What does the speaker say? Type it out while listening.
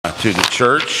to the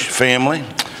church family.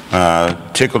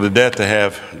 Tickled to death to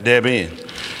have Debbie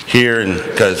here, and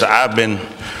because I've been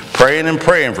praying and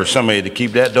praying for somebody to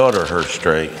keep that daughter of hers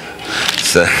straight.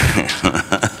 So,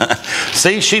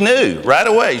 see, she knew right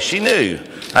away. She knew.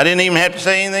 I didn't even have to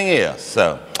say anything else.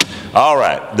 So, all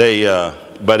right.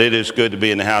 But it is good to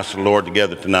be in the house of the Lord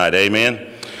together tonight. Amen.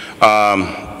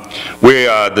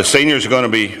 The seniors are going to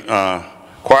be,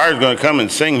 choir is going to come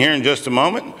and sing here in just a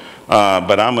moment.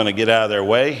 But I'm going to get out of their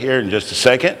way here in just a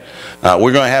second.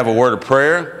 We're going to have a word of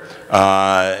prayer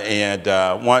and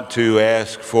want to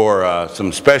ask for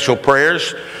some special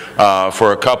prayers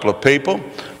for a couple of people.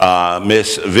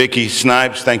 Miss Vicki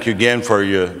Snipes, thank you again for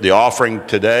the offering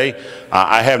today.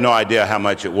 I have no idea how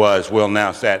much it was. We'll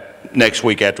announce that next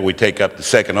week after we take up the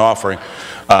second offering.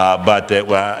 But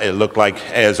it looked like,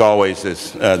 as always,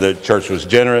 the church was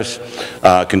generous.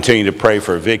 Continue to pray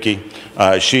for Vicki.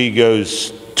 She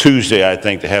goes Tuesday, I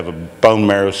think, to have a bone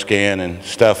marrow scan and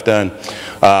stuff done.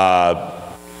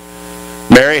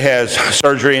 Mary has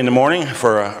surgery in the morning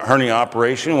for a hernia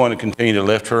operation. Want to continue to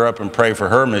lift her up and pray for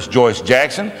her. Miss Joyce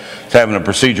Jackson is having a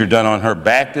procedure done on her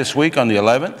back this week on the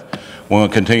 11th. We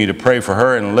want to continue to pray for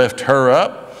her and lift her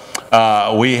up.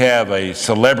 We have a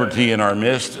celebrity in our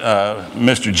midst,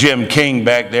 Mr. Jim King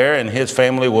back there, and his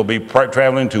family will be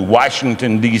traveling to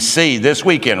Washington, D.C. this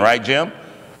weekend, right, Jim?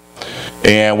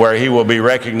 And where he will be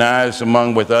recognized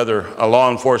with other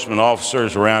law enforcement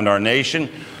officers around our nation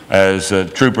as a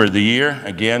Trooper of the Year.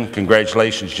 Again,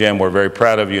 congratulations, Jim. We're very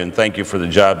proud of you and thank you for the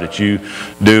job that you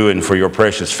do and for your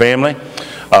precious family.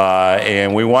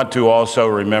 And we want to also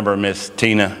remember Miss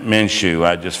Tina Minshew.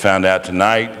 I just found out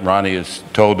tonight, Ronnie has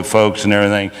told the folks and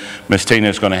everything, Miss Tina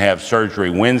is going to have surgery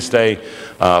Wednesday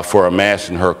for a mass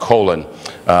in her colon.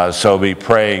 So be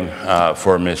praying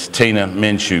for Miss Tina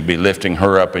Minshew. Be lifting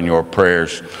her up in your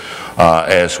prayers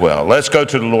as well. Let's go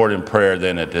to the Lord in prayer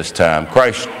then at this time.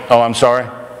 Christ, oh, I'm sorry.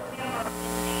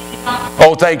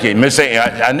 Oh, thank you. Miss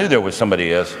Ann, I knew there was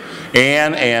somebody else.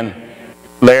 Ann and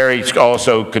Larry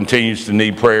also continues to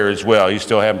need prayer as well. He's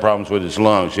still having problems with his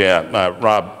lungs. Yeah,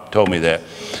 Rob told me that.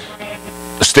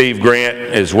 Steve Grant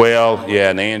as well.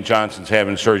 Yeah, and Ann Johnson's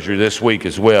having surgery this week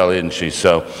as well, isn't she?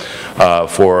 So,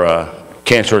 for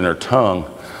cancer in her tongue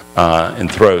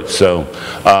and throat. So,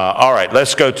 all right,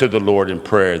 let's go to the Lord in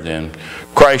prayer then.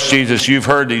 Christ Jesus, you've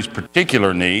heard these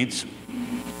particular needs.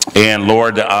 And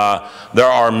Lord, there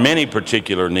are many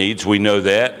particular needs. We know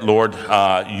that. Lord,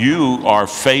 you are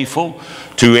faithful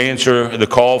to answer the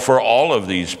call for all of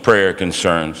these prayer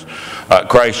concerns.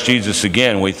 Christ Jesus,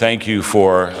 again, we thank you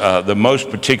for the most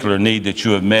particular need that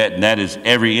you have met, and that is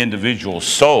every individual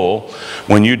soul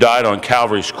when you died on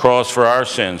Calvary's cross for our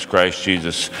sins, Christ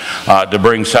Jesus, to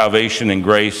bring salvation and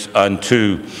grace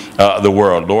unto the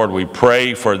world. Lord, we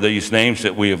pray for these names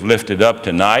that we have lifted up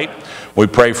tonight. We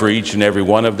pray for each and every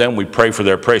one of them. We pray for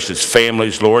their precious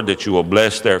families, Lord, that you will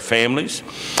bless their families.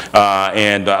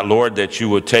 Lord, that you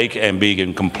will take and be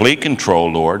in complete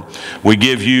control, Lord. We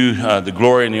give you the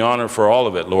glory and the honor for all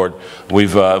of it, Lord.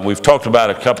 We've talked about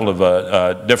a couple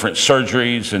of different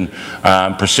surgeries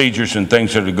and procedures and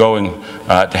things that are going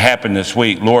to happen this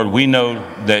week. Lord, we know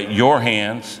that your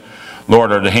hands,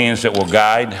 Lord, are the hands that will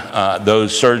guide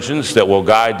those surgeons, that will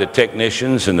guide the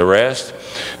technicians and the rest.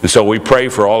 And so we pray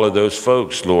for all of those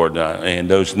folks, Lord, and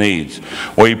those needs.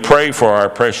 We pray for our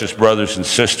precious brothers and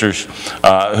sisters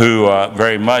who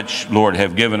very much, Lord,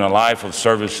 have given a life of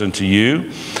service unto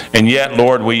you. And yet,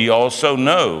 Lord, we also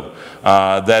know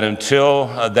that until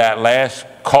that last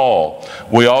call,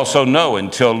 we also know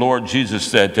until, Lord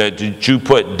Jesus, that you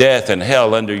put death and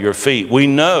hell under your feet. We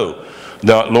know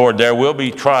that, Lord, there will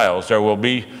be trials, there will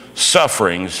be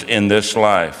sufferings in this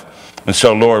life. And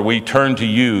so, Lord, we turn to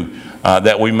you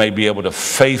that we may be able to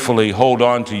faithfully hold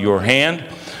on to your hand,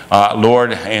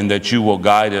 Lord, and that you will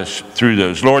guide us through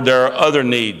those. Lord, there are other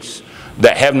needs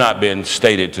that have not been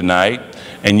stated tonight,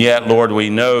 and yet, Lord, we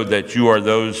know that you are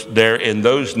there in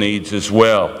those needs as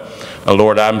well.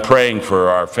 Lord, I'm praying for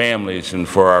our families and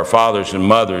for our fathers and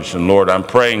mothers, and Lord, I'm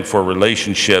praying for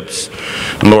relationships,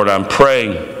 and Lord, I'm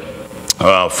praying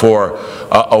for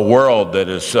a world that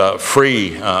is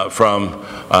free from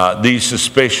these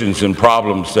suspicions and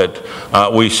problems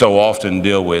that we so often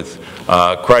deal with.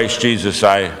 Christ Jesus,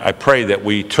 I pray that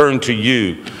we turn to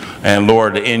you, and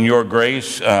Lord, in your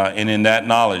grace and in that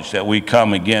knowledge, that we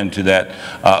come again to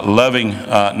that loving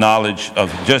knowledge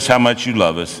of just how much you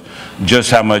love us,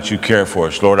 just how much you care for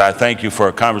us. Lord, I thank you for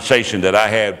a conversation that I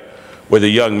had with a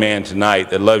young man tonight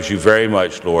that loves you very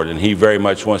much, Lord, and he very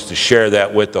much wants to share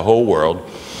that with the whole world.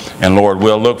 And Lord,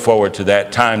 we'll look forward to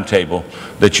that timetable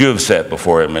that you have set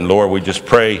before him. And Lord, we just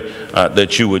pray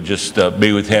that you would just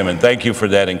be with him. And thank you for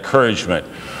that encouragement,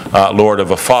 Lord,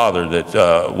 of a father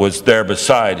that was there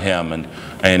beside him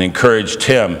and encouraged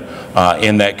him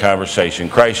in that conversation.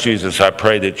 Christ Jesus, I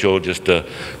pray that you'll just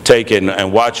take it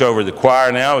and watch over the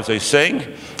choir now as they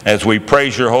sing. As we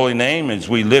praise your holy name, as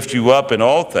we lift you up in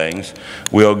all things,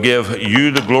 we'll give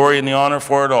you the glory and the honor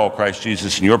for it all, Christ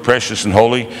Jesus, in your precious and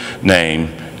holy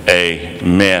name.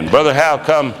 Amen. Brother Hal,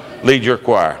 come lead your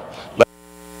choir.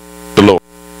 The Lord.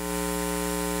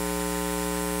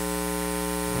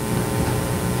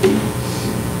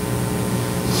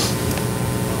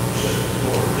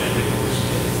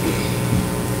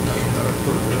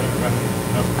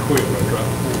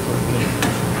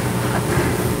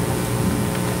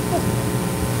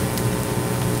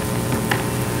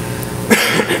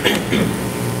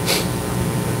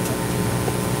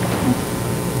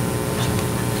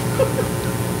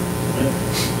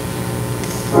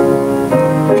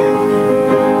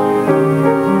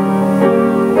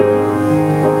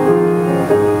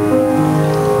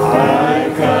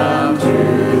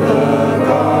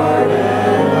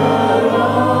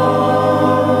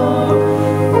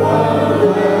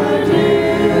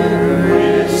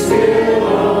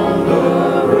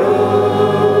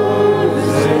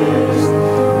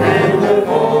 The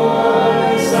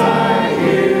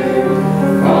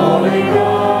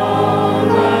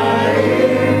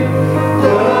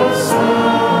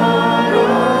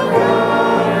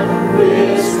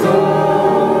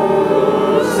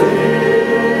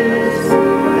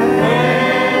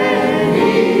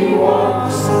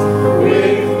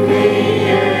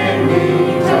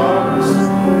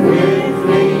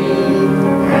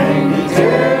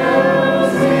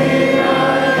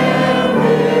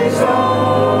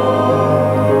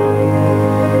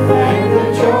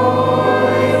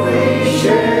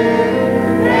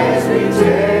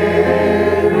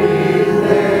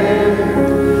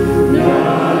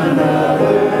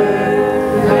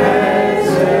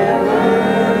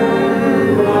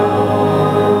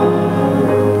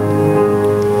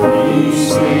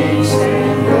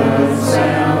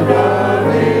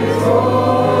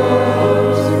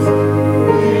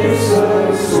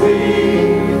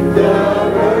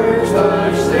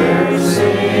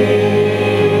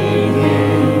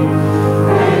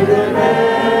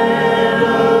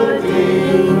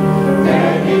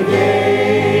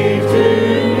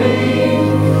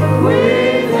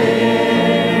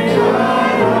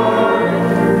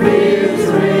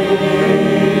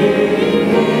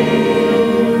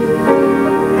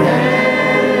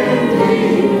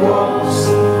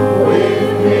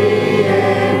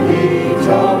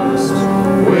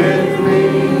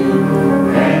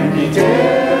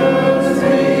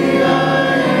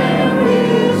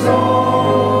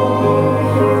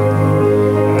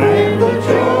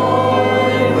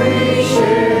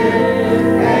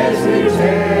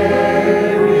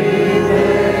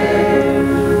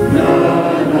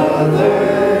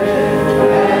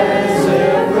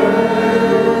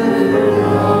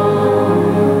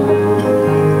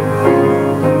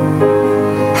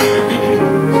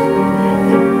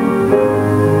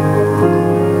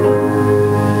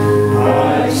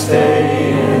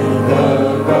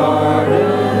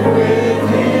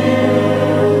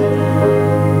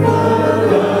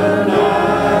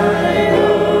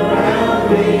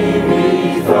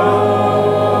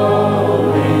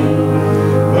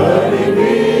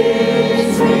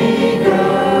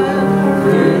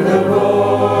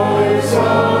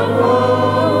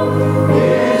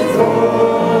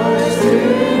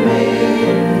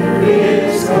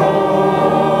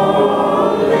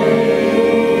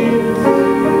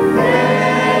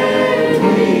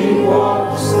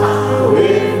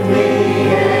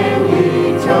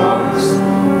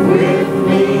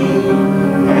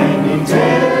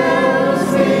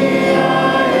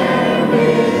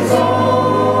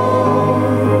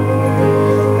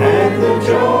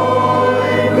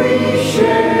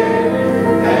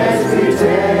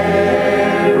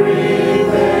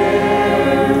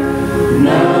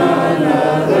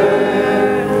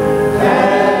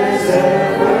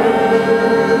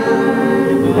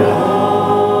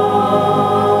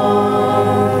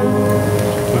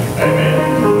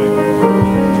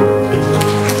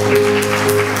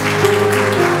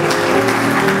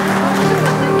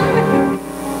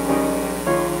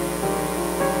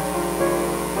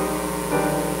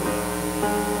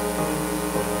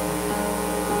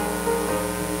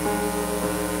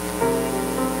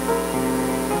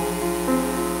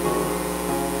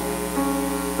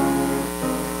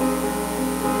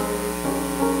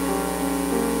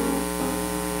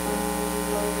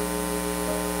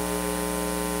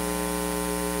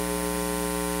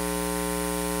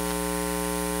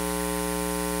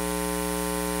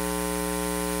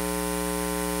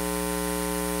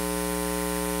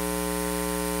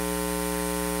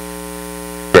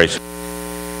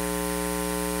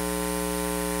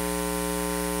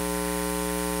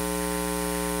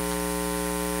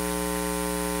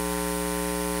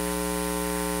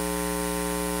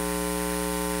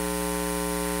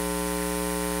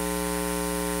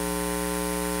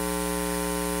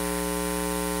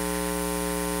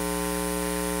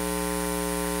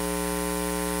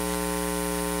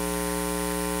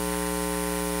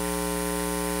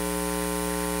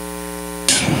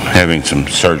having some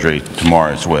surgery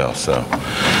tomorrow as well. So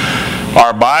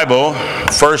our Bible,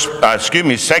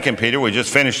 2 Peter, we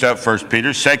just finished up 1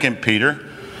 Peter, 2 Peter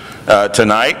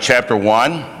tonight, chapter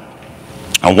 1.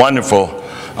 A wonderful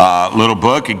little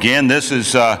book. Again, this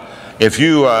is, if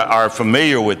you are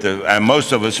familiar with and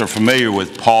most of us are familiar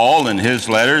with Paul and his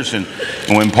letters, and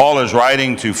when Paul is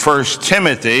writing to 1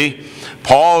 Timothy,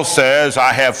 Paul says,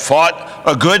 I have fought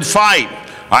a good fight.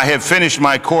 I have finished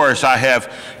my course. I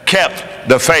have kept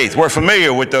the faith. We're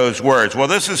familiar with those words. Well,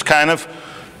 this is kind of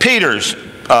Peter's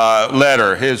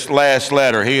letter, his last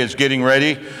letter. He is getting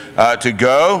ready to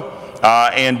go,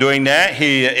 and doing that,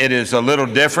 it is a little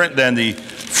different than the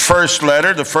first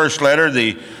letter. The first letter,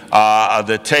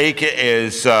 the take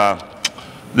is,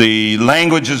 the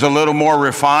language is a little more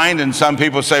refined, and some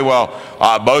people say, well,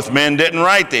 both men didn't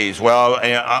write these. Well,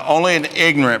 only an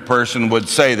ignorant person would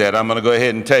say that. I'm going to go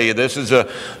ahead and tell you, this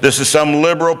is some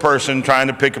liberal person trying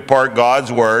to pick apart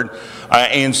God's Word.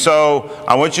 And so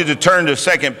I want you to turn to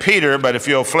 2 Peter, but if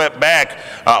you'll flip back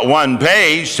one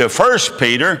page to 1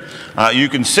 Peter, you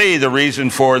can see the reason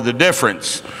for the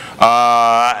difference.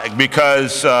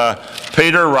 Because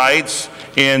Peter writes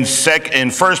in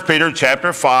 1 Peter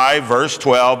chapter 5, verse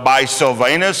 12, by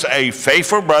Silvanus, a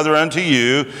faithful brother unto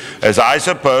you, as I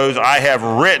suppose I have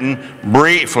written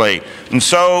briefly. And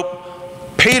so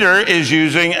Peter is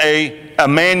using a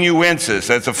amanuensis.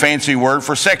 That's a fancy word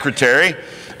for secretary.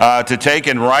 To take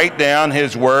and write down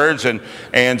his words.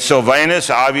 And Silvanus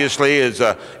obviously is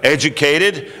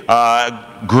educated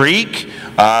Greek.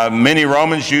 Many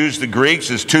Romans use the Greeks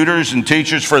as tutors and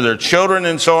teachers for their children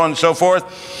and so on and so forth.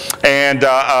 And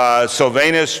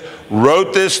Silvanus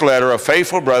wrote this letter, a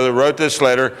faithful brother wrote this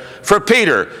letter for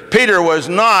Peter. Peter was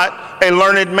not a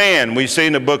learned man. We see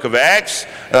in the book of Acts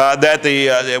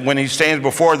that when he stands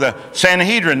before the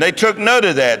Sanhedrin, they took note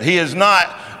of that. He is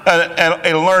not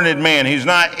a learned man. He's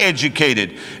not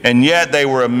educated. And yet they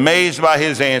were amazed by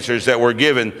his answers that were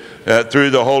given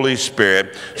through the Holy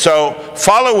Spirit. So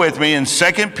follow with me in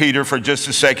 2 Peter for just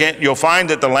a second. You'll find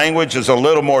that the language is a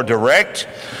little more direct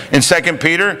in 2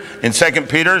 Peter. In 2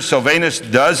 Peter, Silvanus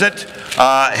doesn't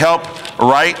help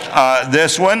write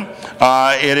this one.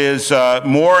 It is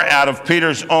more out of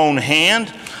Peter's own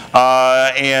hand.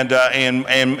 And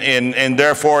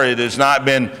therefore it has not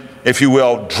been, if you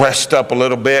will, dressed up a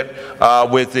little bit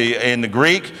in the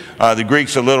Greek. The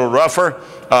Greek's a little rougher,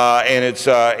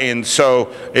 and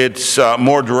so it's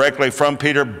more directly from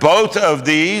Peter. Both of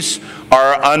these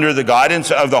are under the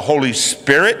guidance of the Holy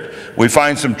Spirit. We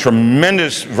find some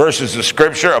tremendous verses of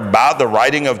Scripture about the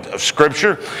writing of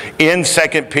Scripture in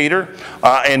 2 Peter.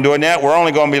 And doing that, we're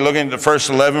only going to be looking at the first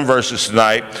 11 verses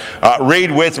tonight.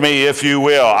 Read with me, if you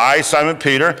will. I, Simon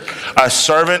Peter, a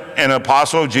servant and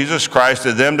apostle of Jesus Christ,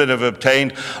 to them that have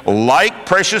obtained like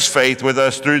precious faith with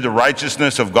us through the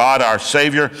righteousness of God our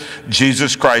Savior,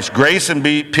 Jesus Christ. Grace and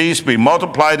peace be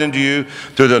multiplied unto you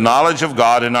through the knowledge of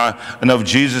God and of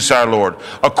Jesus our Lord,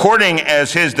 according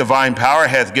as his divine power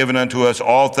hath given unto us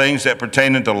all things that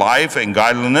pertain unto life and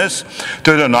godliness,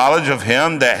 through the knowledge of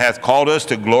him that hath called us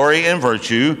to glory and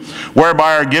virtue,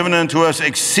 whereby are given unto us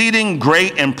exceeding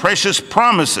great and precious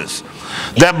promises,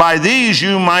 that by these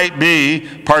you might be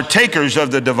partakers of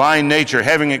the divine nature,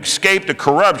 having escaped the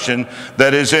corruption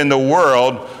that is in the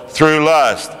world through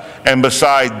lust. And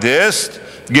beside this,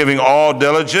 giving all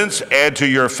diligence, add to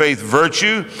your faith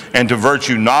virtue, and to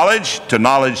virtue knowledge, to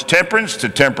knowledge temperance, to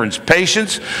temperance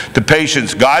patience, to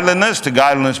patience godliness, to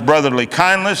godliness brotherly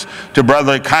kindness, to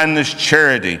brotherly kindness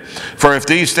charity. For if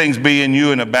these things be in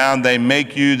you and abound, they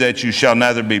make you that you shall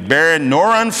neither be barren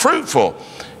nor unfruitful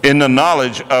in the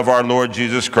knowledge of our Lord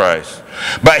Jesus Christ.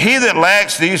 But he that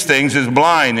lacks these things is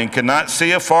blind and cannot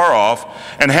see afar off,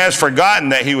 and has forgotten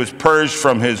that he was purged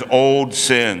from his old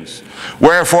sins.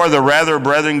 Wherefore the rather,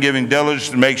 brethren, giving diligence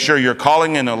to make sure your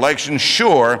calling and election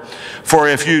sure, for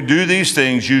if you do these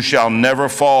things, you shall never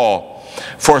fall.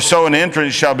 For so an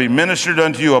entrance shall be ministered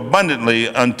unto you abundantly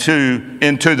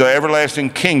into the everlasting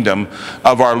kingdom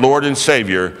of our Lord and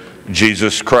Savior,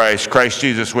 Jesus Christ. Christ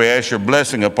Jesus, we ask your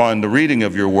blessing upon the reading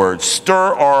of your word.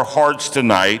 Stir our hearts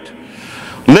tonight.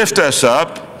 Lift us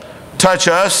up. Touch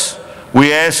us.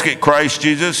 We ask it, Christ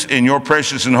Jesus, in your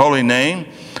precious and holy name,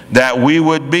 that we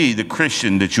would be the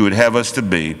Christian that you would have us to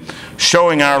be,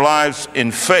 showing our lives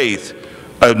in faith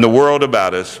in the world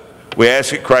about us. We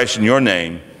ask it, Christ, in your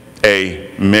name.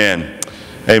 Amen.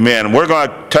 Amen. We're going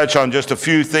to touch on just a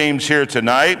few themes here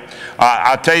tonight.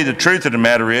 I'll tell you the truth of the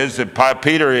matter is that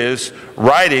Peter is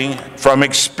writing from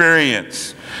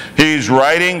experience. He's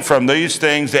writing from these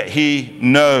things that he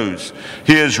knows.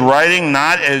 He is writing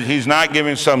he's not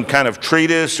giving some kind of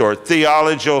treatise or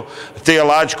theological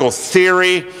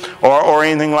theory or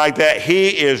anything like that.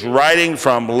 He is writing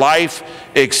from life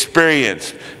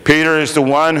experience. Peter is the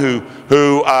one who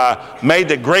made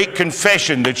the great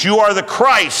confession that you are the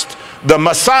Christ, the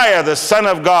Messiah, the Son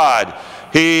of God.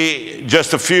 He,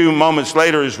 just a few moments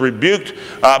later, is rebuked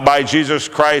by Jesus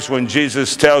Christ when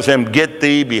Jesus tells him, "Get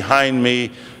thee behind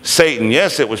me, Satan."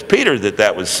 Yes, it was Peter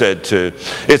that was said to.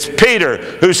 It's Peter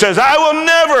who says, "I will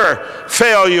never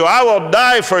fail you. I will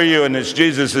die for you." And as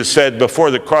Jesus has said,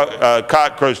 before the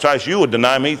cock crows twice, you will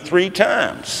deny me 3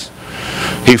 times.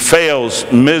 He fails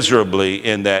miserably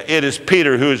in that. It is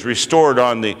Peter who is restored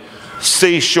on the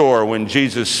seashore when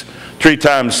Jesus 3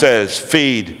 times says,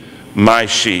 "Feed my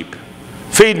sheep.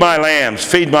 Feed my lambs,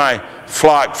 feed my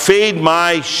flock, feed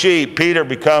my sheep." Peter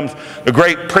becomes the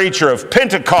great preacher of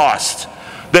Pentecost.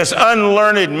 This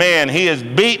unlearned man, he is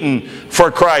beaten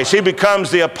for Christ. He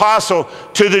becomes the apostle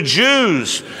to the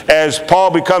Jews as Paul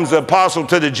becomes the apostle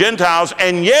to the Gentiles.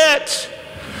 And yet,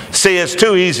 see, it's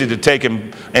too easy to take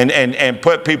him and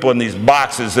put people in these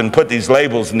boxes and put these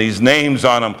labels and these names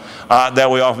on them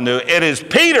that we often do. It is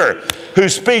Peter who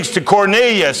speaks to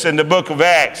Cornelius in the book of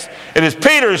Acts. It is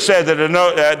Peter who said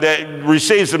that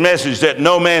receives the message that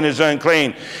no man is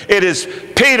unclean. It is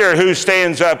Peter who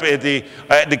stands up at the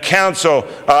council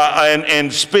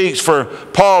and speaks for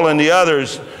Paul and the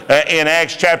others in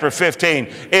Acts chapter 15.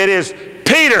 It is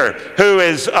Peter who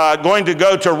is going to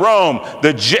go to Rome,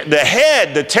 the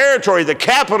head, the territory, the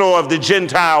capital of the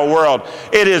Gentile world.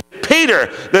 It is Peter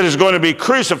that is going to be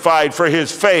crucified for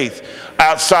his faith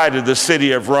outside of the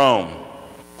city of Rome.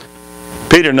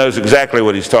 Peter knows exactly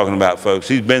what he's talking about, folks.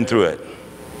 He's been through it.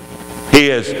 He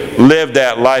has lived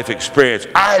that life experience.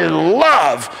 I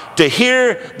love to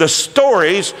hear the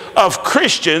stories of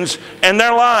Christians and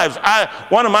their lives.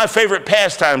 One of my favorite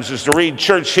pastimes is to read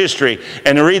church history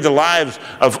and to read the lives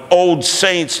of old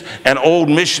saints and old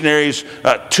missionaries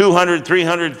 200,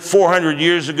 300, 400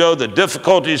 years ago, the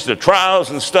difficulties, the trials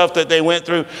and stuff that they went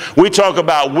through. We talk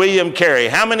about William Carey.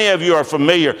 How many of you are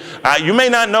familiar? You may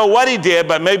not know what he did,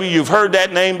 but maybe you've heard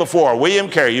that name before. William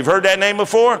Carey. You've heard that name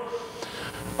before?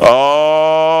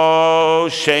 Oh,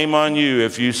 shame on you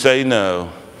if you say no.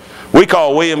 We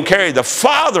call William Carey the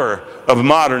father of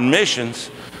modern missions.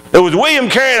 It was William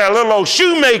Carey, that little old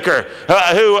shoemaker,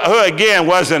 who again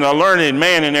wasn't a learned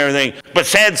man and everything, but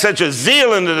had such a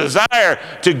zeal and a desire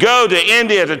to go to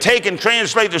India to take and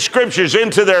translate the scriptures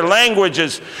into their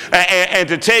languages and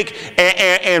to take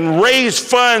and raise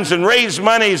funds and raise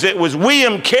monies. It was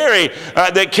William Carey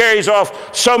that carries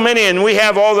off so many, and we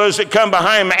have all those that come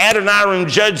behind him, Adoniram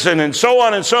Judson and so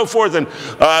on and so forth, and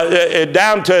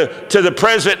down to the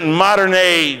present and modern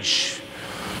age.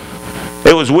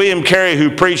 It was William Carey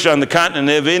who preached on the continent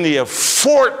of India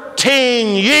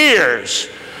 14 years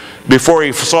before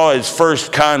he saw his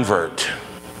first convert.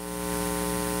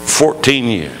 14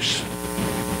 years.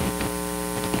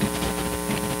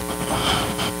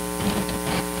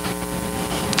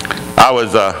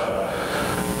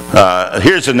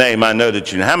 Here's a name I know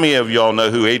that you know. How many of y'all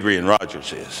know who Adrian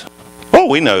Rogers is? Oh,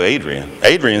 we know Adrian.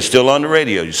 Adrian's still on the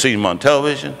radio. You see him on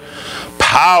television.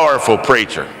 Powerful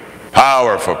preacher.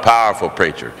 Powerful, powerful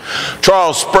preacher.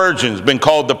 Charles Spurgeon's been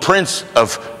called the Prince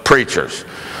of Preachers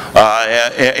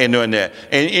in doing that.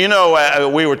 And you know,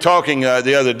 we were talking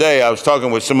the other day, I was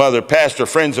talking with some other pastor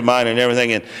friends of mine and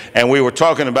everything, and we were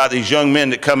talking about these young men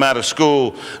that come out of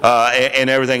school and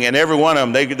everything, and every one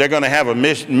of them, they're going to have a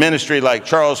ministry like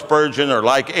Charles Spurgeon or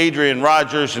like Adrian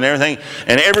Rogers and everything,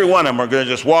 and every one of them are going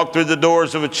to just walk through the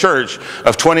doors of a church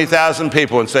of 20,000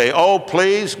 people and say, "Oh,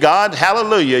 please, God,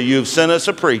 hallelujah, you've sent us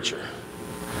a preacher."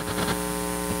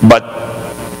 But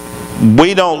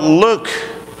we don't look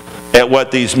at what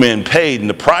these men paid and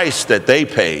the price that they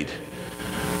paid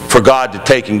for God to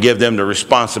take and give them the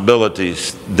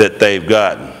responsibilities that they've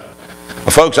gotten. Well,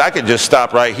 folks, I could just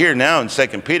stop right here now in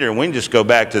 2 Peter and we can just go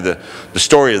back to the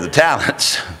story of the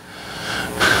talents.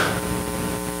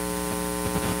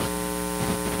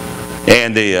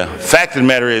 And the fact of the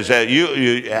matter is that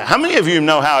how many of you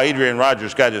know how Adrian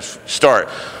Rogers got his start?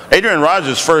 Adrian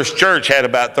Rogers' first church had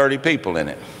about 30 people in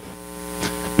it.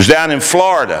 It was down in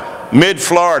Florida,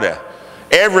 mid-Florida.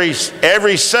 Every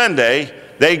Sunday,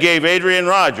 they gave Adrian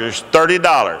Rogers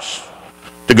 $30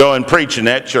 to go and preach in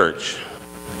that church.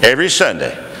 Every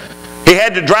Sunday. He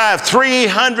had to drive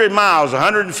 300 miles,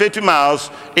 150 miles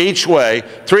each way,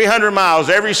 300 miles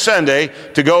every Sunday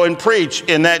to go and preach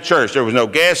in that church. There was no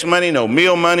gas money, no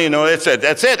meal money, no, that's it.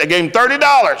 That's it. They gave him $30.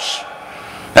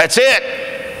 That's it.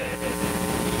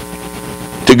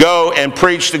 To go and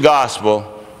preach the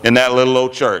gospel in that little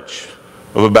old church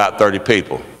of about 30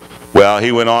 people. Well,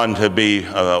 he went on to be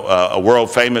a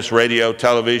world-famous radio,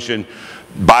 television,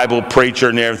 Bible preacher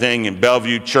and everything in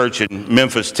Bellevue Church in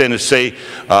Memphis, Tennessee,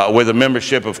 with a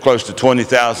membership of close to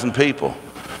 20,000 people.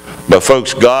 But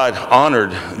folks, God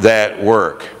honored that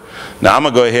work. Now, I'm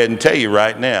going to go ahead and tell you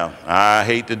right now, I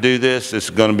hate to do this. This is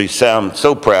going to sound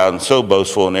so proud and so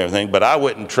boastful and everything, but I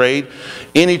wouldn't trade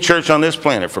any church on this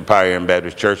planet for Pioneer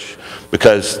Baptist Church,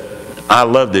 because I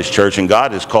love this church and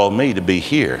God has called me to be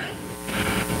here.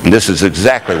 And this is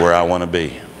exactly where I want to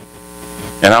be.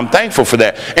 And I'm thankful for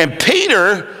that. And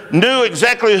Peter knew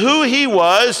exactly who he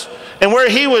was and where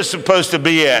he was supposed to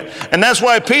be at. And that's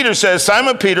why Peter says,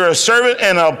 Simon Peter, a servant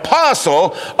and an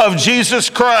apostle of Jesus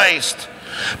Christ.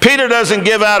 Peter doesn't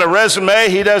give out a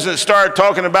resume. He doesn't start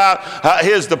talking about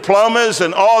his diplomas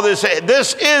and all this.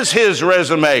 This is his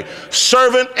resume.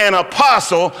 Servant and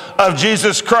apostle of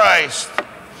Jesus Christ.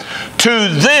 To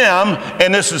them,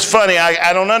 and this is funny,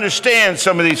 I don't understand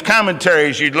some of these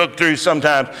commentaries you look through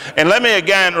sometimes. And let me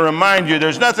again remind you,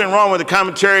 there's nothing wrong with the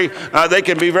commentary. They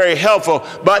can be very helpful,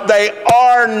 but they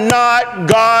are not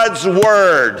God's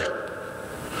word.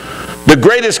 The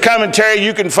greatest commentary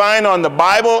you can find on the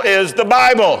Bible is the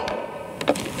Bible.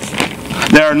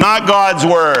 They are not God's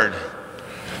word.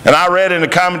 And I read in a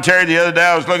commentary the other day,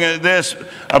 I was looking at this,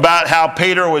 about how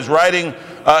Peter was writing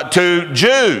to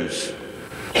Jews.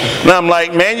 And I'm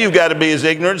like, man, you've got to be as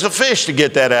ignorant as a fish to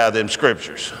get that out of them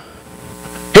scriptures.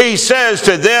 He says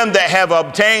to them that have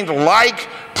obtained like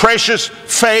precious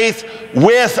faith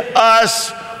with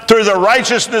us through the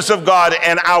righteousness of God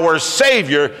and our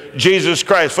Savior, Jesus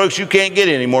Christ. Folks, you can't get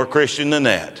any more Christian than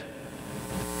that.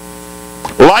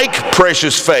 Like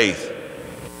precious faith.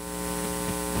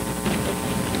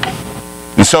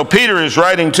 And so Peter is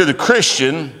writing to the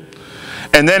Christian,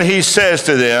 and then he says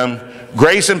to them,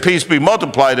 grace and peace be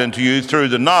multiplied unto you through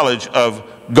the knowledge of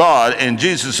God and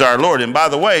Jesus our Lord. And by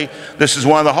the way, this is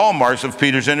one of the hallmarks of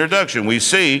Peter's introduction. We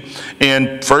see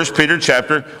in 1 Peter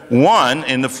chapter 1,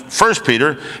 in the 1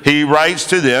 Peter, he writes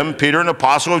to them, Peter, an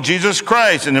apostle of Jesus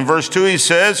Christ. And in verse 2 he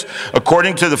says,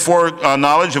 according to the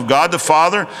foreknowledge of God the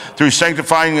Father, through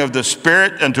sanctifying of the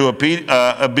Spirit unto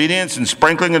obedience and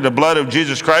sprinkling of the blood of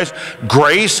Jesus Christ,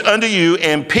 grace unto you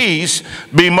and peace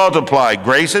be multiplied.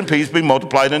 Grace and peace be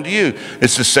multiplied unto you.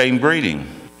 It's the same greeting.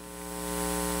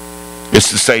 It's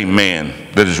the same man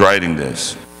that is writing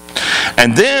this.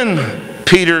 And then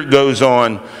Peter goes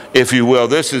on, if you will.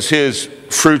 This is his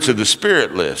fruits of the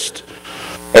Spirit list.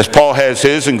 As Paul has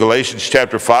his in Galatians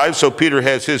chapter 5, so Peter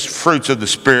has his fruits of the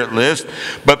Spirit list.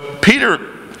 But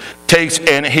Peter takes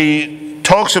and he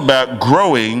talks about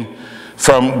growing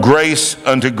from grace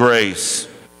unto grace.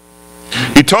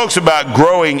 He talks about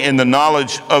growing in the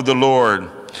knowledge of the Lord.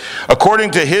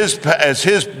 According to as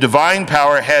his divine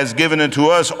power has given unto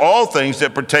us all things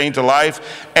that pertain to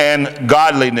life and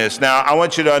godliness. Now, I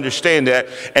want you to understand that,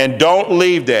 and don't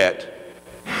leave that.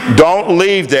 Don't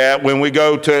leave that when we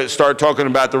go to start talking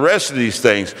about the rest of these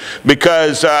things,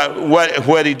 because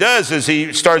what he does is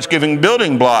he starts giving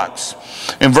building blocks.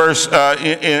 In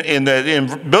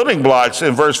building blocks,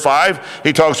 in verse 5,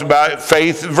 he talks about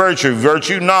faith,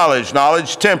 virtue,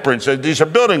 knowledge, temperance. These are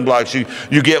building blocks.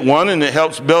 You get one and it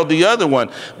helps build the other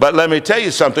one. But let me tell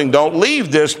you something. Don't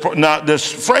leave this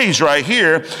phrase right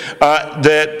here,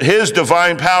 that his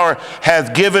divine power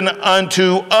hath given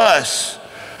unto us.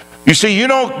 You see, you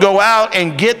don't go out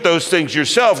and get those things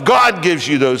yourself. God gives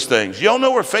you those things. Y'all know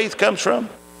where faith comes from?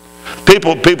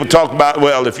 People talk about,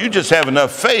 well, if you just have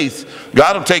enough faith,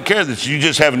 God will take care of this. You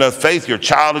just have enough faith, your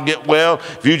child will get well.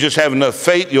 If you just have enough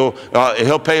faith, he'll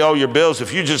pay all your bills.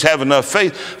 If you just have enough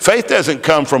faith, faith doesn't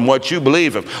come from what you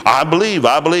believe. I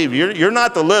believe. You're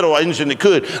not the little engine that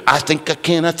could. I think I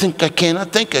can.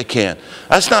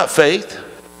 That's not faith.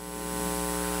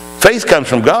 Faith comes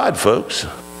from God, folks.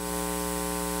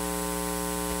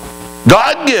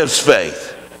 God gives faith.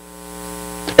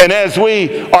 And as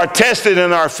we are tested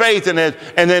in our faith, and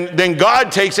then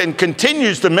God takes and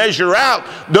continues to measure out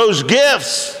those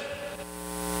gifts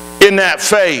in that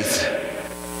faith.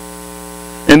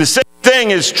 And the same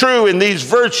thing is true in these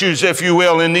virtues, if you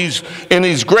will, in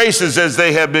these graces as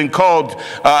they have been called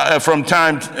from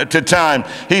time to time.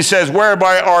 He says,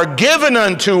 whereby are given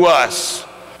unto us.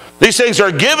 These things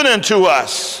are given unto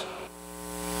us.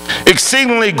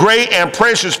 exceedingly great and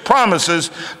precious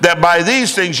promises, that by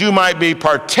these things you might be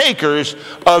partakers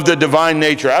of the divine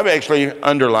nature. I've actually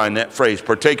underlined that phrase,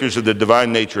 partakers of the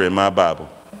divine nature, in my Bible.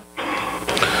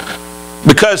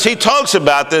 Because he talks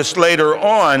about this later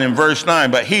on in verse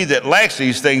 9, but he that lacks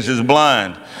these things is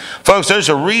blind. Folks, there's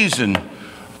a reason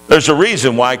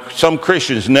why some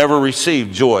Christians never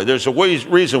receive joy. There's a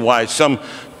reason why some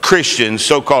Christians,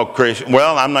 so-called Christians,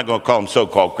 well, I'm not going to call them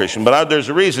so-called Christians, but there's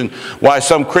a reason why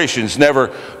some Christians never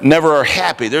are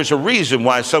happy. There's a reason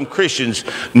why some Christians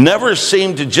never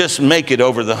seem to just make it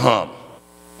over the hump.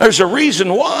 There's a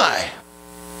reason why.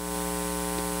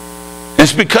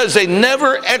 It's because they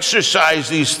never exercise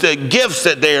these gifts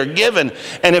that they are given.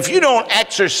 And if you don't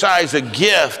exercise a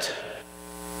gift,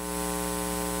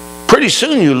 pretty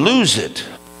soon you lose it.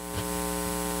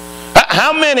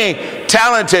 How many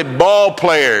talented ball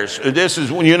players, this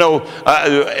is, you know,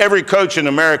 every coach in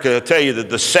America will tell you that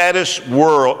the saddest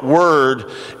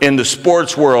word in the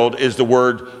sports world is the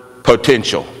word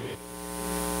potential.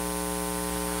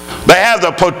 They have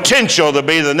the potential to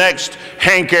be the next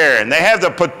Hank Aaron. They have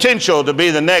the potential to be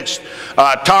the next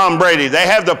Tom Brady. They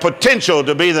have the potential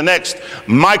to be the next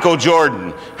Michael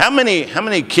Jordan. How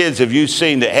many kids have you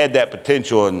seen that had that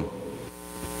potential and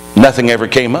nothing ever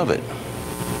came of it?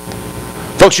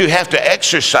 Folks, you have to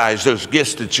exercise those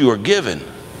gifts that you are given.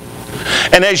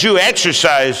 And as you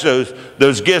exercise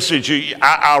those gifts that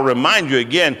I'll remind you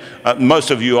again,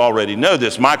 most of you already know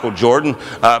this. Michael Jordan,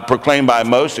 proclaimed by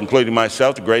most, including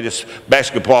myself, the greatest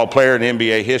basketball player in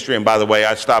NBA history. And by the way,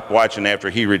 I stopped watching after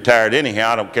he retired anyhow.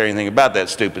 I don't care anything about that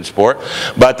stupid sport.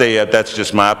 But that's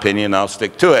just my opinion. I'll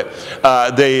stick to it.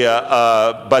 But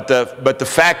the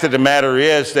fact of the matter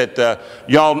is that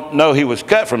y'all know he was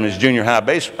cut from his junior high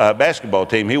basketball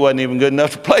team. He wasn't even good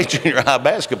enough to play junior high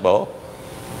basketball.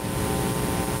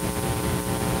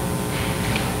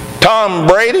 Tom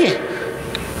Brady,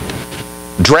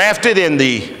 drafted in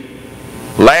the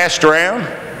last round.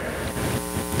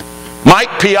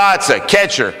 Mike Piazza,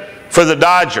 catcher for the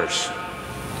Dodgers,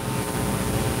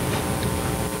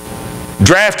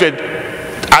 drafted,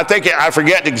 I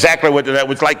forget exactly what that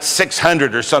was, like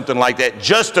 600 or something like that,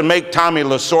 just to make Tommy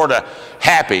Lasorda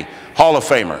happy. Hall of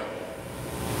Famer.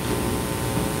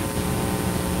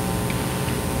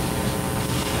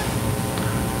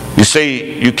 You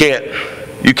see, you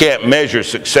can't measure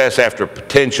success after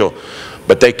potential,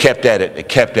 but they kept at it, they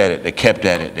kept at it, they kept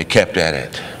at it, they kept at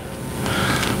it.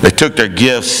 They took their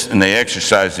gifts and they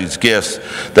exercised these gifts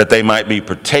that they might be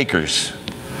partakers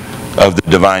of the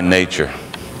divine nature.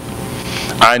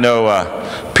 I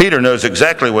know Peter knows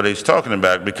exactly what he's talking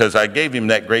about, because I gave him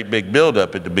that great big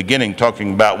build-up at the beginning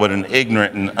talking about what an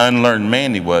ignorant and unlearned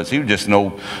man he was. He was just an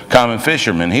old common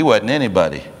fisherman. He wasn't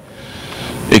anybody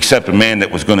except a man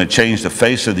that was going to change the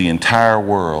face of the entire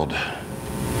world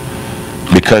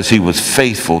because he was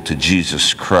faithful to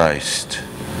Jesus Christ.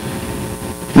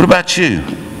 What about you?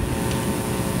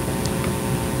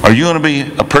 Are you going to be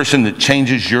a person that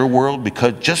changes your world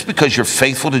just because you're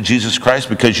faithful to Jesus Christ,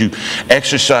 because you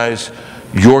exercise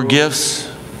your gifts,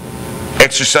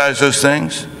 exercise those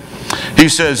things? He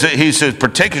says,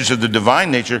 partakers of the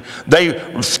divine nature.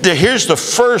 Here's the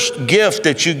first gift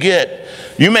that you get.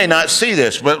 You may not see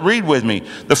this, but read with me.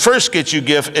 The first gift you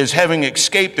get is having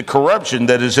escaped the corruption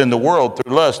that is in the world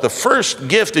through lust. The first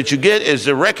gift that you get is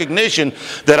the recognition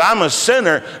that I'm a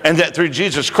sinner and that through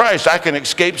Jesus Christ I can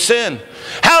escape sin.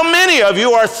 How many of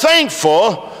you are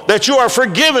thankful that you are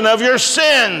forgiven of your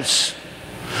sins?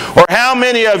 Or how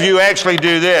many of you actually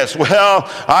do this? Well,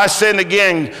 I sinned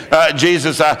again,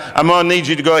 Jesus. I'm going to need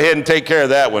you to go ahead and take care of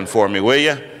that one for me, will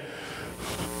you?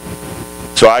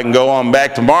 So I can go on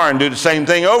back tomorrow and do the same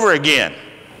thing over again.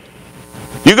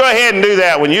 You go ahead and do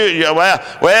that one.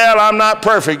 Well, I'm not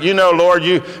perfect. You know, Lord,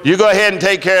 you go ahead and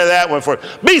take care of that one for me.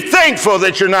 Be thankful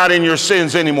that you're not in your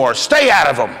sins anymore. Stay out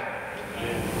of them.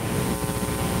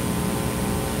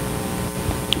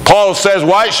 Paul says,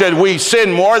 why should we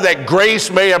sin more that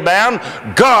grace may abound?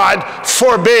 God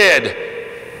forbid.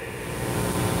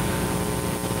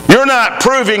 You're not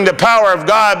proving the power of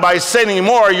God by sinning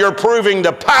more. You're proving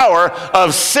the power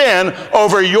of sin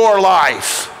over your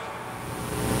life.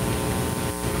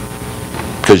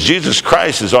 Because Jesus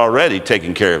Christ has already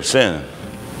taken care of sin.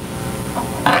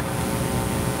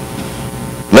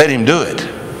 Let him do it.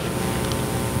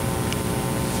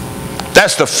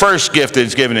 That's the first gift that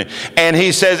he's given it. And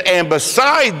he says, and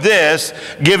beside this,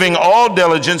 giving all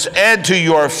diligence, add to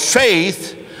your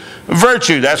faith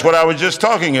virtue. That's what I was just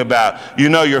talking about. You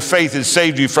know, your faith has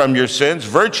saved you from your sins.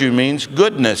 Virtue means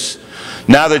goodness.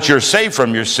 Now that you're saved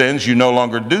from your sins, you no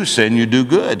longer do sin, you do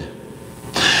good.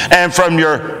 And from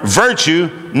your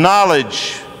virtue,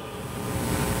 knowledge.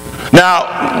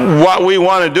 Now, what we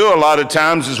want to do a lot of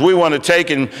times is we want to take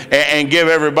and give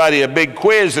everybody a big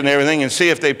quiz and everything and see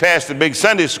if they pass the big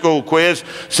Sunday school quiz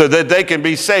so that they can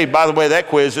be saved. By the way, that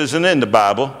quiz isn't in the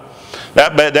Bible.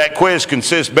 That quiz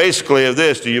consists basically of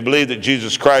this. Do you believe that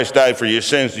Jesus Christ died for your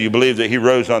sins? Do you believe that he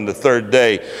rose on the third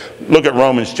day? Look at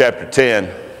Romans chapter 10.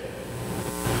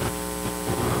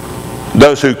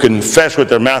 Those who confess with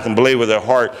their mouth and believe with their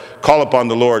heart, call upon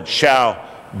the Lord, shall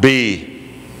be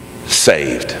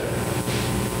saved.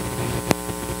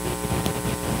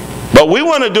 But we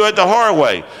want to do it the hard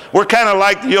way. We're kind of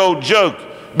like the old joke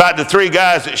about the three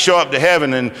guys that show up to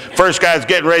heaven, and first guy's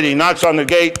getting ready, he knocks on the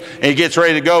gate and he gets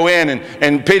ready to go in,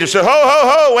 and Peter said, ho, ho,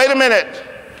 ho, wait a minute.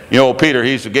 You know, Peter,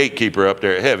 he's the gatekeeper up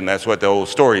there at heaven. That's what the old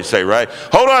stories say, right?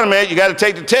 Hold on a minute, you got to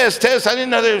take the test. I didn't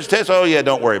know there was a test. Oh yeah,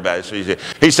 don't worry about it. So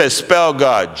he says, spell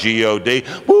God, G-O-D.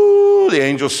 Woo, the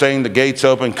angels sing, the gates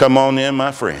open, come on in,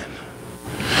 my friend.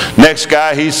 Next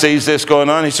guy, he sees this going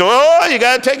on. He says, oh, you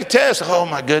got to take a test. Oh,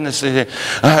 my goodness.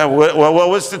 Well,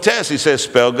 what's the test? He says,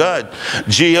 spell God.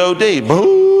 G-O-D.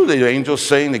 Boo, the angels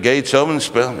sing, the gates open,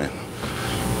 spell it.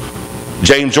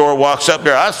 James Orr walks up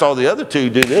there. I saw the other two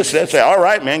do this. That's all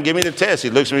right, man, give me the test. He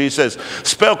looks at me, he says,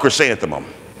 spell chrysanthemum.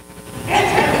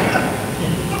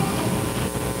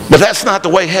 But that's not the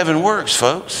way heaven works,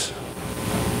 folks.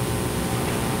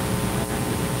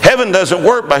 Heaven doesn't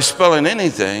work by spelling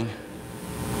anything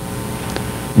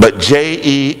but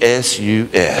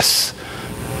J-E-S-U-S.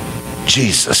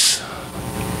 Jesus.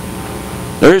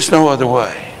 There is no other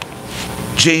way.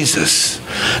 Jesus.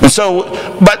 And so,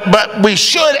 but we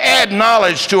should add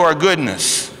knowledge to our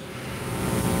goodness.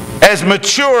 As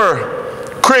mature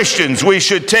Christians, we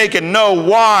should take and know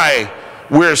why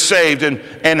we're saved and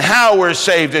how we're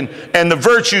saved and the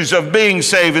virtues of being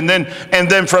saved. And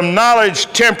then from knowledge,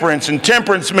 temperance. And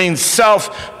temperance means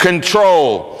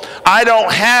self-control. I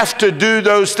don't have to do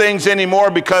those things anymore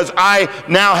because I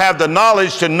now have the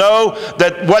knowledge to know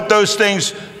that what those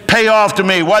things pay off to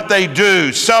me, what they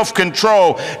do.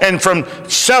 Self-control. And from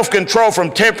self-control,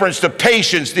 from temperance to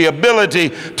patience, the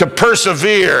ability to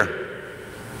persevere,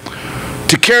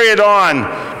 to carry it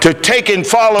on, to take and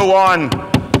follow on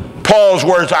Paul's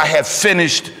words, I have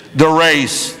finished the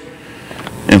race.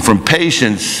 And from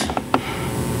patience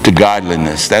to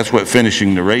godliness. That's what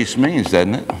finishing the race means,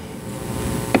 doesn't it?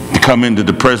 To come into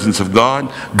the presence of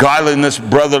God. Godliness,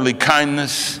 brotherly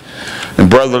kindness. And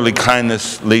brotherly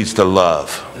kindness leads to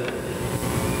love.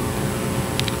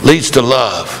 Leads to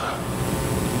love.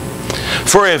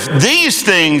 For if these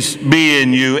things be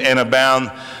in you and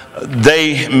abound,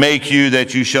 they make you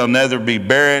that you shall neither be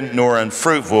barren nor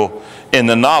unfruitful in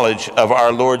the knowledge of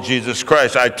our Lord Jesus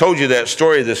Christ. I told you that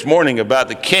story this morning about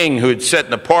the king who had set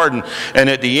the pardon, and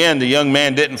at the end the young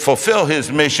man didn't fulfill his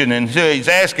mission, and he's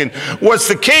asking, what's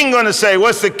the king going to say?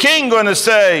 What's the king going to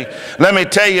say? Let me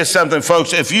tell you something,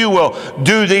 folks. If you will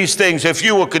do these things, if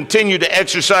you will continue to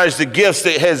exercise the gifts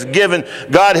that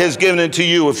God has given into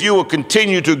you, if you will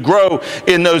continue to grow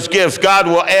in those gifts, God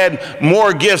will add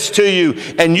more gifts to you,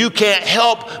 and you can't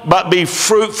help but be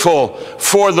fruitful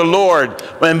for the Lord.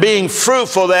 And being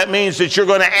fruitful, that means that you're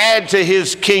going to add to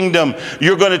his kingdom.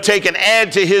 You're going to take and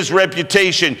add to his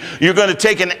reputation. You're going to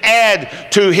take and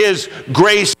add to his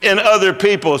grace in other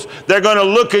people's. They're going to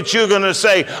look at you, going to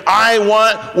say, I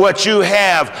want what you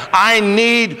have. I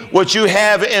need what you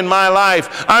have in my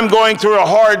life. I'm going through a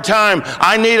hard time.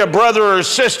 I need a brother or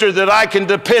sister that I can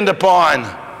depend upon.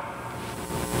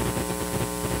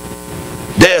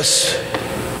 This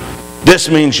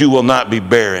means you will not be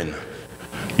barren.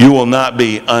 You will not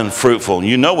be unfruitful.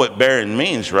 You know what barren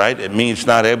means, right? It means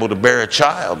not able to bear a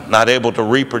child, not able to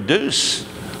reproduce.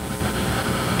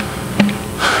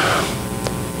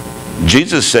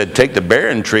 Jesus said, take the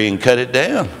barren tree and cut it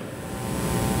down.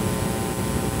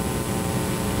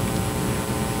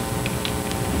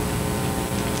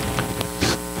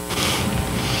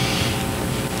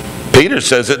 Peter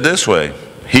says it this way.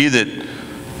 He that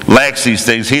lacks these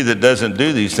things, he that doesn't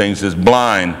do these things is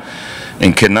blind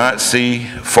and cannot see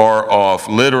far off.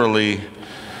 Literally,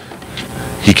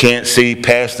 he can't see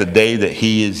past the day that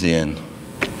he is in.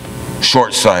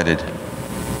 Short-sighted.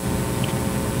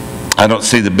 I don't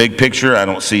see the big picture. I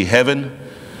don't see heaven.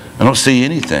 I don't see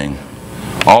anything.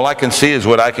 All I can see is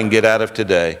what I can get out of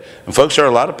today. And folks, there are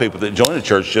a lot of people that join the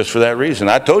church just for that reason.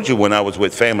 I told you when I was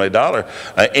with Family Dollar,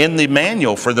 in the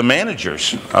manual for the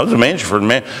managers, I was a manager for the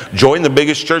man. Join the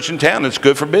biggest church in town that's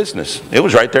good for business. It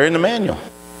was right there in the manual.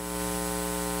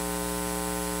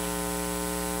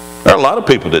 There are a lot of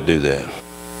people that do that.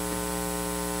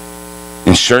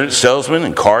 Insurance salesmen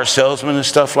and car salesmen and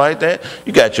stuff like that.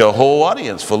 You got your whole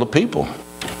audience full of people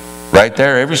right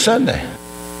there every Sunday.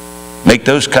 Make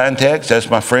those contacts. That's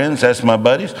my friends. That's my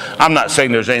buddies. I'm not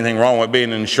saying there's anything wrong with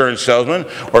being an insurance salesman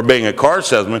or being a car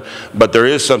salesman, but there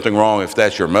is something wrong if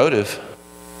that's your motive.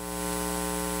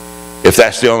 If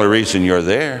that's the only reason you're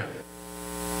there.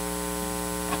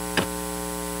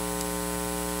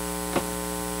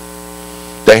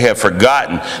 They have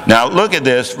forgotten. Now look at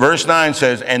this. Verse 9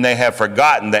 says, and they have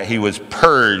forgotten that he was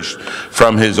purged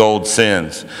from his old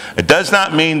sins. It does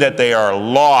not mean that they are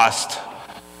lost.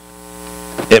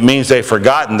 It means they've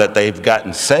forgotten that they've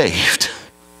gotten saved.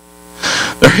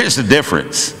 There is a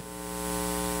difference.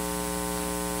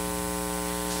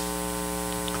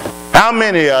 How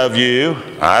many of you,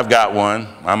 I've got one,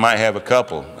 I might have a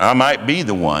couple, I might be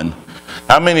the one.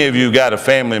 How many of you got a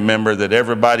family member that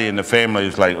everybody in the family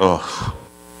is like, oh,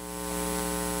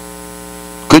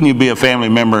 couldn't you be a family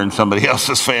member in somebody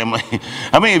else's family?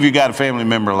 How many of you got a family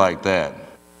member like that?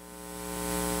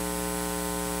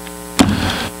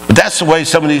 But that's the way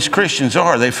some of these Christians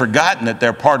are. They've forgotten that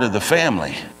they're part of the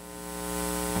family.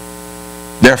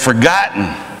 They're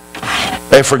forgotten.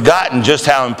 They've forgotten just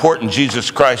how important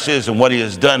Jesus Christ is and what he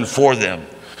has done for them.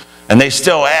 And they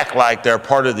still act like they're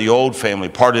part of the old family,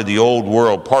 part of the old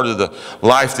world, part of the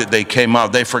life that they came out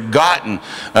of. They've forgotten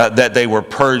that they were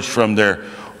purged from their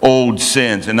old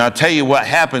sins. And I'll tell you what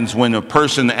happens when a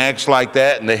person acts like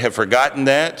that and they have forgotten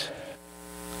that.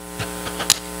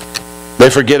 They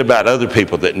forget about other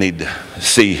people that need to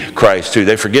see Christ too.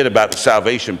 They forget about the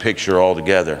salvation picture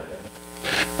altogether.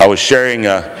 I was sharing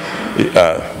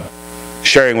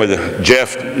with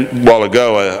Jeff a while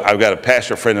ago. I've got a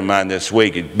pastor friend of mine this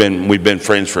week. We've been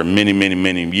friends for many, many,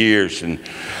 many years, and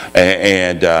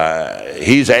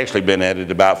he's actually been at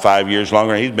it about 5 years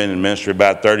longer. He's been in ministry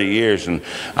about 30 years, and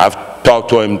I've talked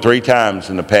to him 3 times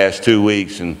in the past 2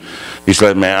 weeks, and he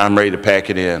said, "Man, I'm ready to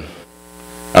pack it in.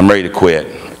 I'm ready to quit.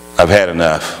 I've had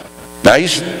enough." Now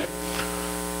he's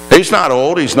not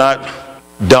old. He's not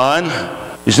done.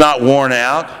 He's not worn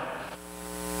out.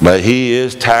 But he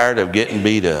is tired of getting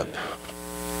beat up.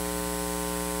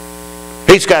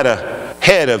 He's got a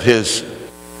head of his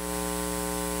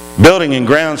building and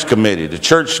grounds committee. The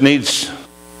church needs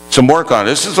some work on it.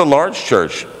 This is a large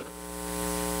church.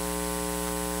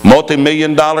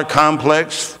 Multi-million-dollar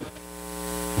complex.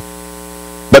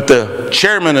 But the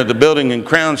chairman of the building and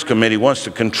grounds committee wants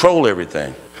to control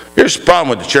everything. Here's the problem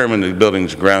with the chairman of the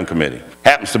buildings and ground committee.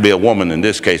 Happens to be a woman in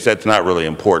this case. That's not really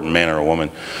important, man or a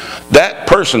woman. That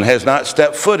person has not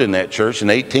stepped foot in that church in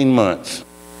 18 months.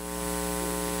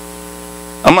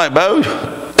 I'm like, Bo?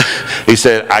 He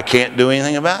said, I can't do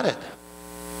anything about it.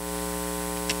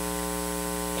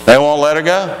 They won't let her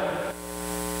go.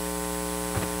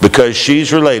 Because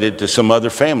she's related to some other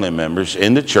family members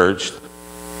in the church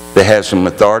that have some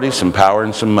authority, some power,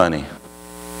 and some money.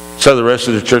 So the rest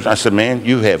of the church, I said, man,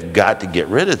 you have got to get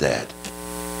rid of that.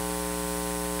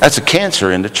 That's a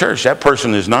cancer in the church. That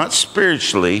person is not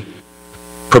spiritually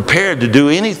prepared to do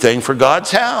anything for God's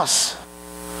house.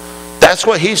 That's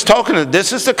what he's talking about.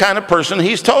 This is the kind of person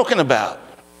he's talking about.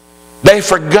 They've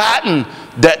forgotten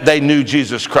that they knew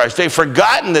Jesus Christ. They've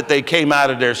forgotten that they came out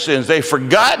of their sins. They've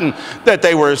forgotten that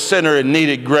they were a sinner and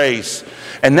needed grace.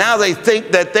 And now they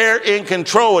think that they're in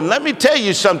control. And let me tell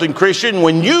you something, Christian.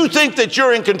 When you think that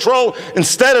you're in control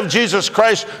instead of Jesus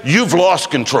Christ, you've lost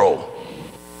control.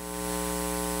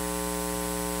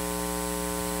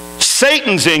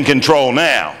 Satan's in control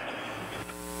now.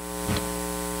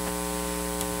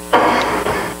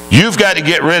 You've got to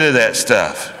get rid of that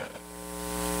stuff.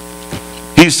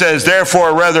 He says,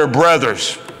 therefore, rather,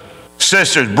 brothers,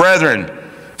 sisters, brethren,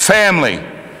 family,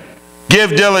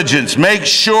 give diligence, make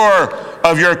sure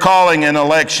of your calling and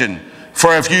election.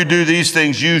 For if you do these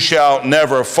things, you shall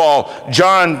never fall.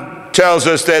 John tells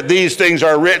us that these things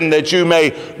are written that you may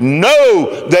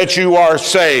know that you are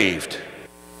saved.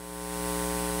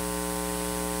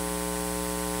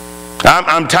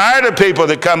 I'm tired of people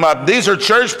that come up. These are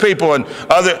church people and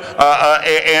other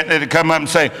that come up and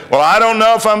say, well, I don't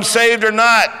know if I'm saved or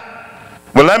not.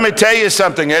 Well, let me tell you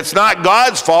something. It's not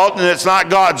God's fault, and it's not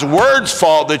God's word's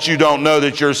fault that you don't know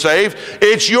that you're saved.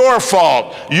 It's your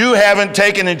fault. You haven't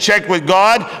taken and checked with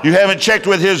God. You haven't checked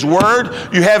with his word.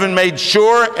 You haven't made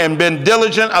sure and been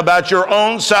diligent about your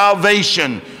own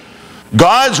salvation.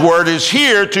 God's word is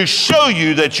here to show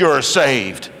you that you're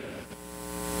saved.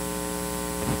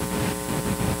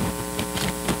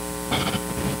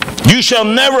 You shall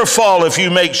never fall if you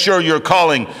make sure your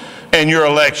calling and your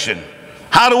election.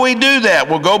 How do we do that?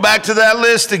 We'll go back to that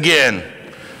list again.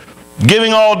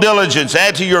 Giving all diligence,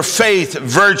 add to your faith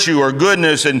virtue or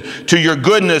goodness, and to your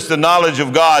goodness the knowledge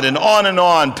of God, and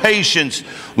on, patience,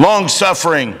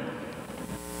 long-suffering.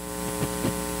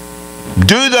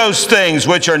 Do those things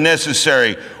which are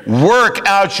necessary. Work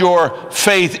out your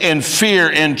faith in fear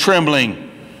and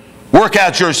trembling. Work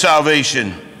out your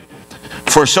salvation.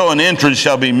 For so an entrance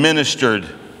shall be ministered.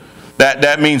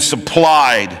 That means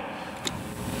supplied.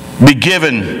 Be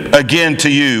given again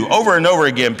to you. Over and over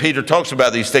again, Peter talks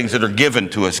about these things that are given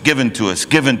to us, given to us,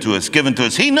 given to us, given to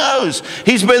us. He knows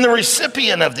he's been the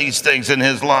recipient of these things in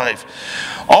his life.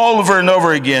 All over and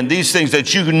over again, these things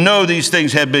that you know, these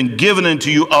things have been given unto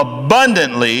you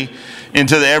abundantly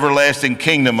into the everlasting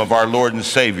kingdom of our Lord and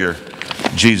Savior,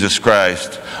 Jesus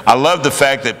Christ. I love the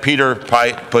fact that Peter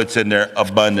puts in there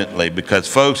abundantly, because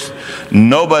folks,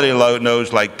 nobody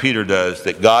knows like Peter does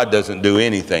that God doesn't do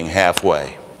anything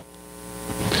halfway.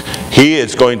 He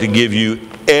is going to give you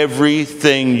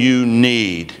everything you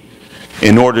need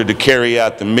in order to carry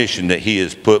out the mission that He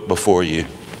has put before you.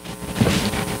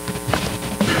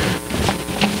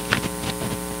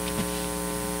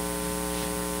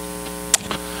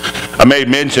 I made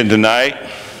mention tonight,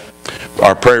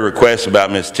 our prayer request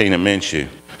about Miss Tina Minshew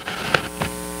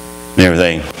and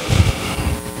everything.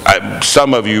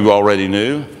 Some of you already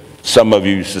knew. Some of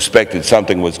you suspected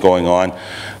something was going on.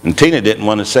 And Tina didn't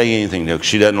want to say anything.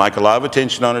 She doesn't like a lot of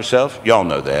attention on herself. Y'all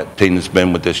know that. Tina's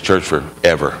been with this church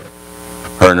forever.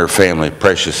 Her and her family,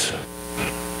 precious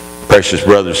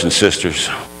brothers and sisters.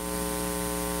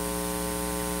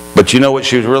 But you know what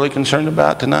she was really concerned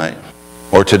about tonight?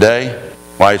 Or today?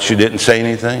 Why she didn't say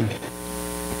anything?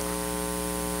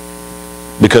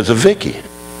 Because of Vicki.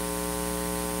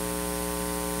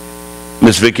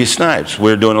 Miss Vicki Snipes. We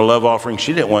were doing a love offering.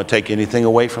 She didn't want to take anything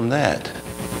away from that.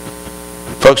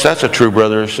 Folks, that's a true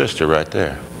brother or sister right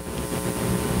there.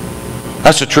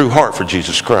 That's a true heart for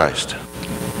Jesus Christ.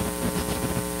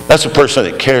 That's a person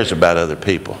that cares about other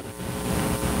people.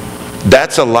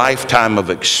 That's a lifetime of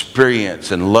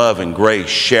experience and love and grace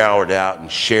showered out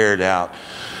and shared out.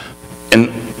 And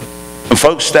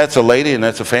folks, that's a lady and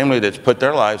that's a family that's put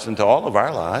their lives into all of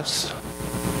our lives.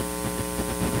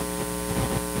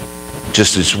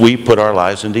 Just as we put our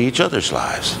lives into each other's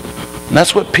lives. And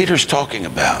that's what Peter's talking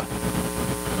about.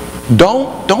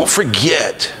 Don't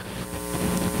forget.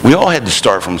 We all had to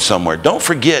start from somewhere. Don't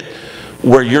forget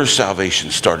where your salvation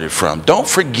started from. Don't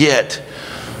forget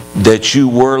that you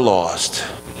were lost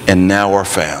and now are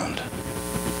found.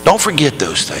 Don't forget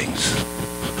those things.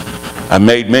 I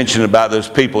made mention about those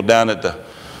people down at the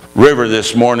river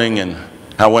this morning, and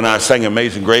how when I sang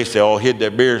Amazing Grace, they all hid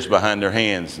their beers behind their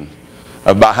hands and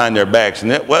behind their backs.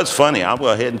 And it was funny. I'll go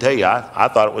ahead and tell you, I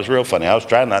thought it was real funny. I was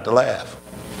trying not to laugh.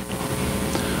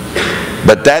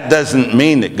 But that doesn't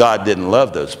mean that God didn't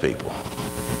love those people.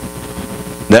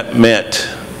 That meant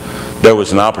there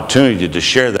was an opportunity to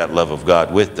share that love of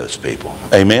God with those people.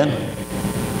 Amen?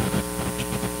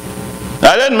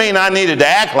 Now, it doesn't mean I needed to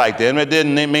act like them. It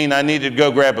didn't mean I needed to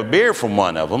go grab a beer from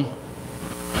one of them.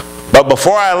 But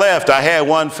before I left, I had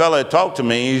one fella talk to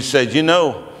me. He said, you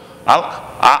know,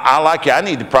 I like you. I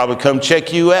need to probably come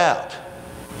check you out.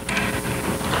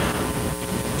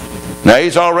 Now,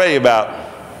 he's already about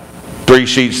 3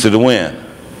 sheets to the wind.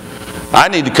 I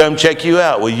need to come check you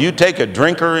out. Will you take a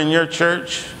drinker in your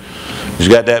church? He's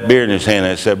got that beer in his hand.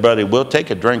 I said, brother, we'll take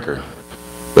a drinker.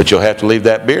 But you'll have to leave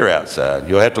that beer outside.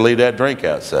 You'll have to leave that drink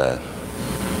outside.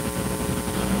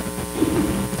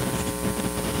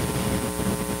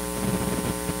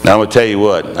 Now I'm going to tell you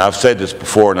what. I've said this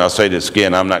before, and I'll say this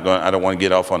again. I don't want to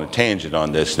get off on a tangent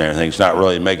on this and everything. It's not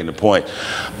really making the point.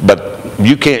 But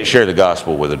you can't share the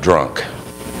gospel with a drunk.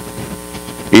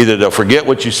 Either they'll forget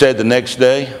what you said the next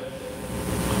day,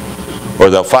 or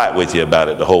they'll fight with you about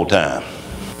it the whole time.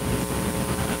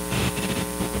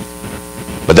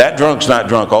 But that drunk's not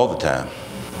drunk all the time.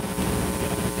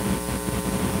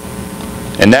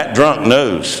 And that drunk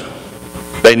knows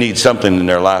they need something in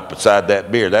their life beside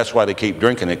that beer. That's why they keep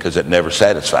drinking it, because it never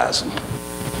satisfies them.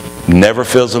 Never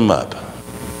fills them up.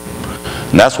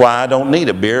 And that's why I don't need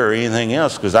a beer or anything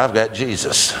else, because I've got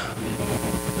Jesus.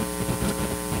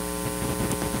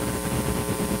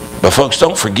 But folks,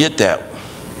 don't forget that.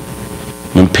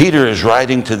 When Peter is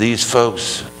writing to these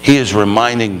folks, he is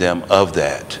reminding them of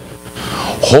that.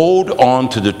 Hold on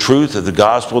to the truth of the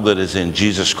gospel that is in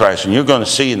Jesus Christ. And you're going to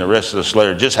see in the rest of this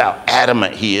letter just how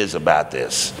adamant he is about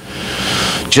this.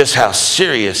 Just how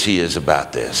serious he is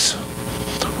about this.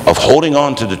 Of holding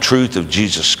on to the truth of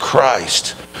Jesus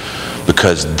Christ.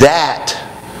 Because that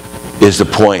is the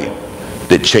point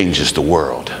that changes the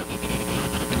world.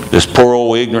 This poor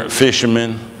old ignorant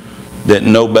fisherman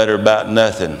didn't know better about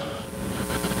nothing,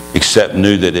 except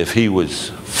knew that if he was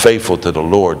faithful to the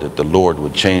Lord, that the Lord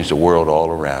would change the world all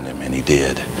around him, and he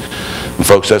did. And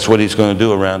folks, that's what he's going to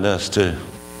do around us too.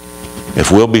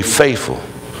 If we'll be faithful,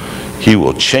 he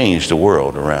will change the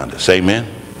world around us. Amen?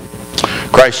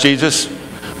 Christ Jesus,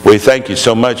 we thank you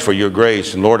so much for your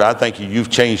grace. And Lord, I thank you, you've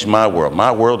changed my world.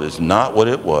 My world is not what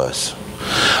it was.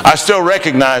 I still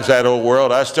recognize that old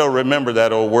world. I still remember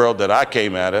that old world that I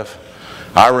came out of.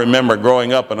 I remember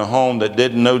growing up in a home that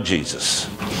didn't know Jesus.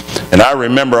 And I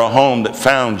remember a home that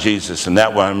found Jesus. And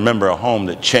I remember a home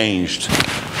that changed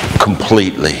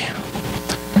completely.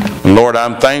 And Lord,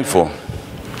 I'm thankful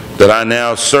that I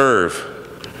now serve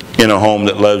in a home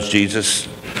that loves Jesus.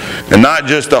 And not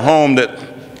just a home that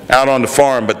out on the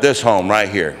farm, but this home right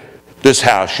here. This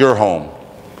house, your home.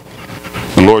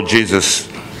 And Lord Jesus,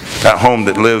 that home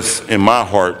that lives in my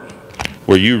heart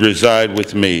where you reside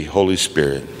with me, Holy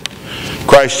Spirit.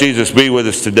 Christ Jesus, be with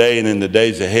us today and in the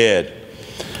days ahead.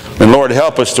 And Lord,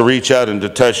 help us to reach out and to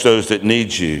touch those that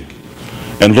need you.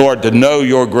 And Lord, to know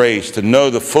your grace, to know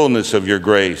the fullness of your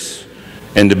grace,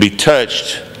 and to be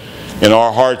touched in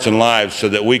our hearts and lives so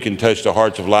that we can touch the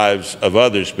hearts and lives of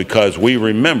others because we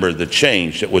remember the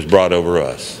change that was brought over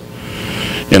us.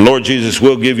 And Lord Jesus,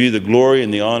 we'll give you the glory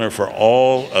and the honor for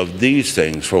all of these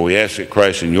things, for we ask it,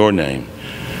 Christ, in your name.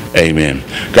 Amen.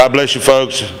 God bless you,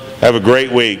 folks. Have a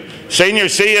great week.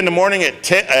 Seniors, see you in the morning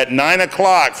at 9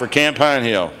 o'clock for Camp Pine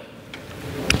Hill.